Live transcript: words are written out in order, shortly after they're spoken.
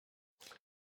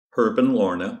Herb and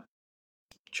Lorna,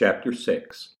 Chapter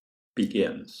 6,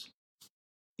 begins,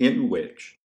 in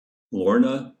which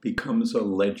Lorna becomes a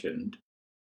legend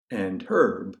and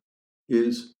Herb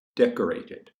is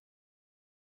decorated.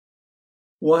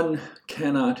 One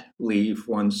cannot leave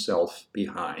oneself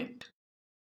behind.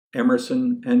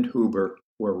 Emerson and Huber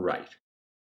were right.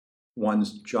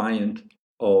 One's giant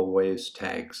always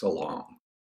tags along.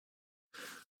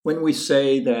 When we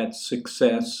say that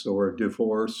success or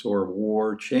divorce or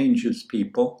war changes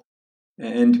people,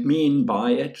 and mean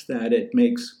by it that it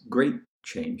makes great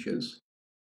changes,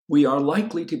 we are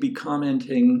likely to be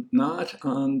commenting not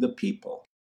on the people,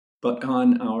 but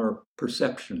on our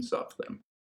perceptions of them.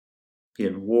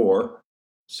 In war,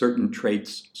 certain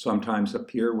traits sometimes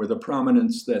appear with a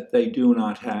prominence that they do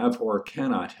not have or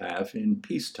cannot have in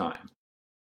peacetime.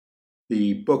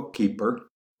 The bookkeeper,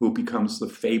 who becomes the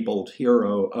fabled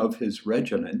hero of his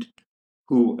regiment,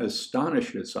 who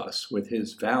astonishes us with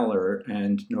his valor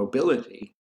and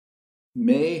nobility,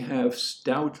 may have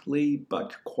stoutly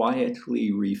but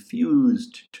quietly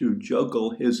refused to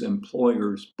juggle his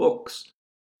employer's books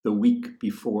the week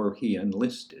before he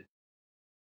enlisted.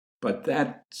 But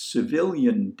that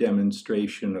civilian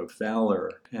demonstration of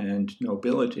valor and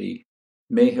nobility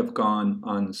may have gone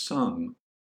unsung,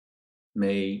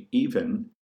 may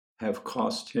even have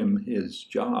cost him his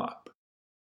job.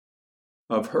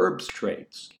 Of Herb's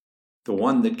traits, the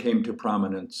one that came to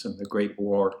prominence in the Great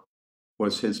War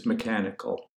was his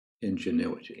mechanical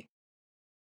ingenuity.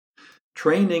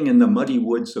 Training in the muddy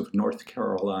woods of North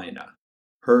Carolina,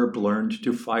 Herb learned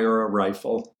to fire a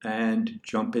rifle and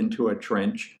jump into a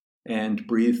trench and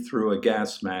breathe through a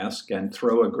gas mask and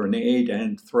throw a grenade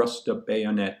and thrust a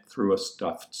bayonet through a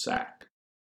stuffed sack.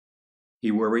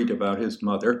 He worried about his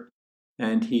mother,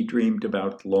 and he dreamed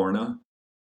about Lorna,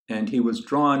 and he was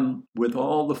drawn with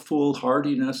all the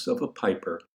foolhardiness of a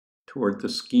piper toward the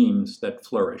schemes that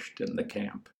flourished in the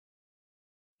camp.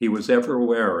 He was ever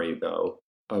wary, though,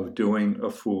 of doing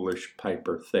a foolish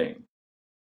piper thing,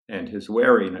 and his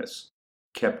wariness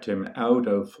kept him out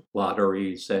of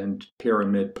lotteries and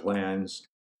pyramid plans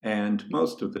and,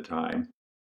 most of the time,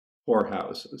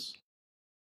 whorehouses.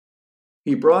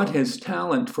 He brought his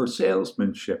talent for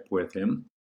salesmanship with him,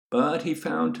 but he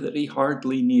found that he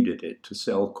hardly needed it to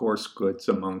sell coarse goods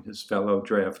among his fellow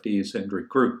draftees and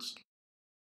recruits.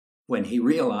 When he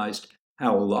realized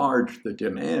how large the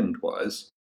demand was,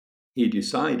 he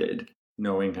decided,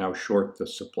 knowing how short the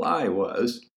supply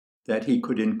was, that he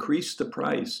could increase the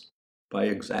price by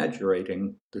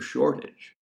exaggerating the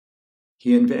shortage.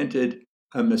 He invented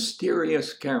a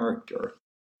mysterious character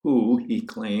who, he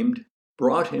claimed,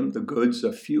 brought him the goods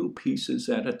a few pieces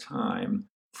at a time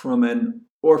from an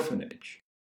orphanage,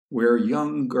 where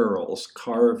young girls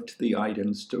carved the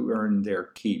items to earn their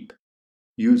keep,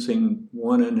 using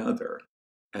one another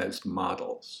as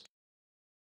models.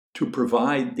 To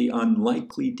provide the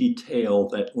unlikely detail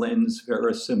that lends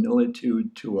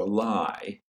verisimilitude to a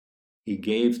lie, he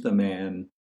gave the man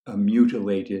a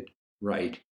mutilated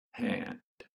right hand.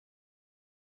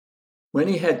 When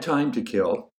he had time to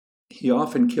kill, he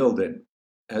often killed it,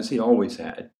 as he always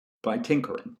had, by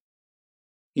tinkering.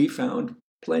 He found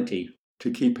plenty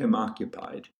to keep him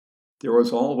occupied. There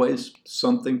was always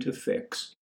something to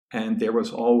fix, and there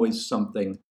was always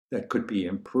something that could be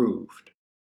improved.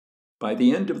 By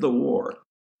the end of the war,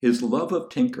 his love of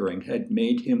tinkering had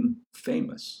made him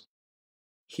famous.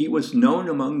 He was known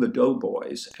among the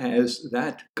doughboys as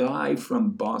that guy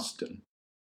from Boston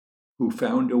who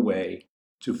found a way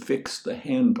to fix the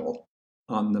handle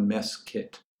on the mess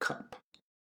kit cup.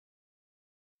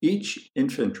 Each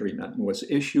infantryman was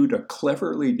issued a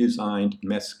cleverly designed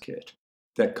mess kit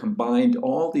that combined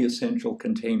all the essential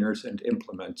containers and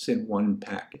implements in one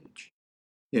package.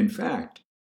 In fact,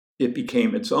 it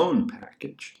became its own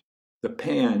package, the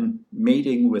pan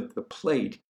mating with the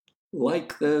plate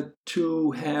like the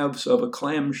two halves of a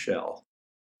clamshell,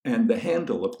 and the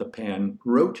handle of the pan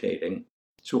rotating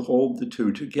to hold the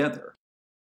two together.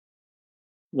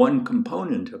 One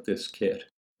component of this kit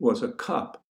was a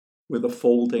cup with a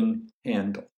folding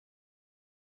handle.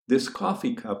 This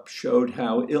coffee cup showed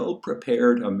how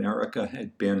ill-prepared America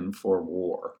had been for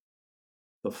war.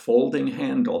 The folding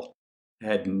handle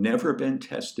had never been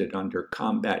tested under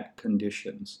combat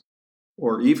conditions,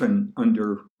 or even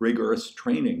under rigorous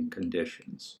training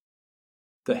conditions.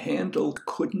 The handle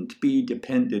couldn't be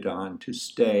depended on to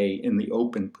stay in the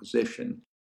open position,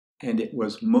 and it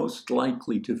was most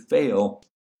likely to fail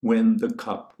when the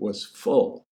cup was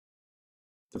full.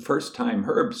 The first time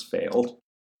Herb's failed,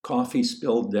 coffee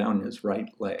spilled down his right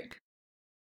leg.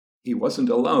 He wasn't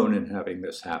alone in having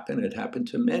this happen. It happened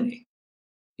to many.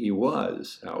 He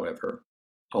was, however,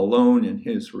 alone in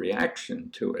his reaction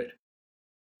to it,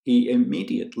 he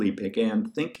immediately began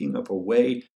thinking of a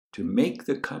way to make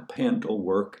the cup handle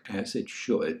work as it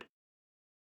should.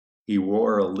 He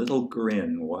wore a little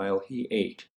grin while he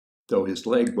ate, though his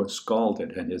leg was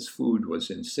scalded and his food was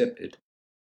insipid,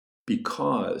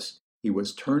 because he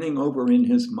was turning over in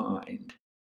his mind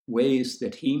ways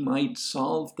that he might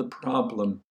solve the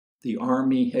problem the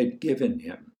army had given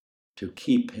him to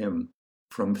keep him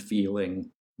from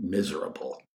feeling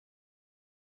miserable.